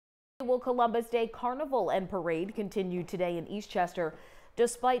annual Columbus Day Carnival and Parade continued today in Eastchester,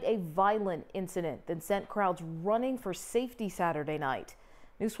 despite a violent incident that sent crowds running for safety Saturday night.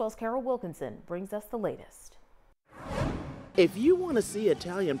 News 12's Carol Wilkinson brings us the latest. If you want to see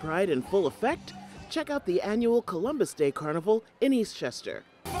Italian pride in full effect, check out the annual Columbus Day Carnival in Eastchester.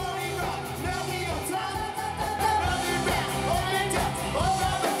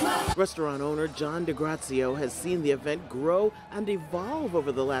 Restaurant owner John DeGrazio has seen the event grow and evolve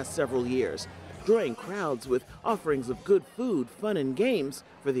over the last several years, drawing crowds with offerings of good food, fun, and games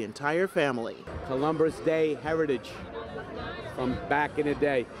for the entire family. Columbus Day heritage from back in the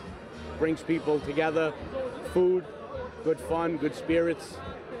day. Brings people together, food, good fun, good spirits.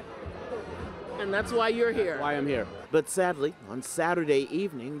 And that's why you're here. Why I'm here. But sadly, on Saturday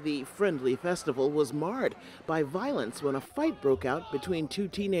evening, the friendly festival was marred by violence when a fight broke out between two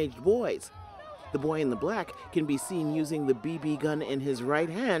teenage boys. The boy in the black can be seen using the BB gun in his right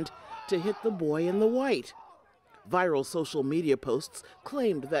hand to hit the boy in the white. Viral social media posts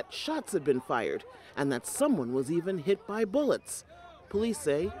claimed that shots had been fired and that someone was even hit by bullets. Police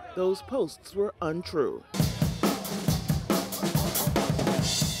say those posts were untrue.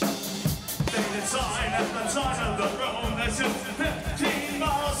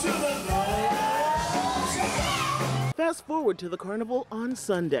 Fast forward to the carnival on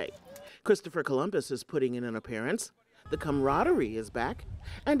Sunday. Christopher Columbus is putting in an appearance. The camaraderie is back,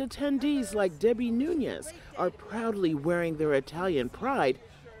 and attendees like Debbie Nunez are proudly wearing their Italian pride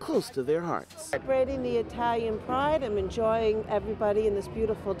close to their hearts. Celebrating the Italian pride, I'm enjoying everybody in this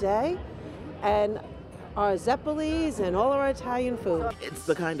beautiful day, and our zeppelis and all our Italian food. It's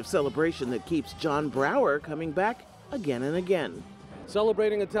the kind of celebration that keeps John Brower coming back again and again.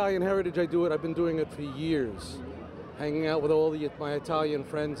 Celebrating Italian heritage, I've been doing it for years. Hanging out with all my Italian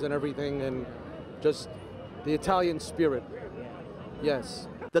friends and everything, and just the Italian spirit. Yes.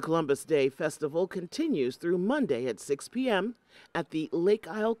 The Columbus Day Festival continues through Monday at 6 p.m. at the Lake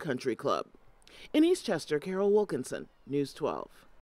Isle Country Club. In Eastchester, Carol Wilkinson, News 12.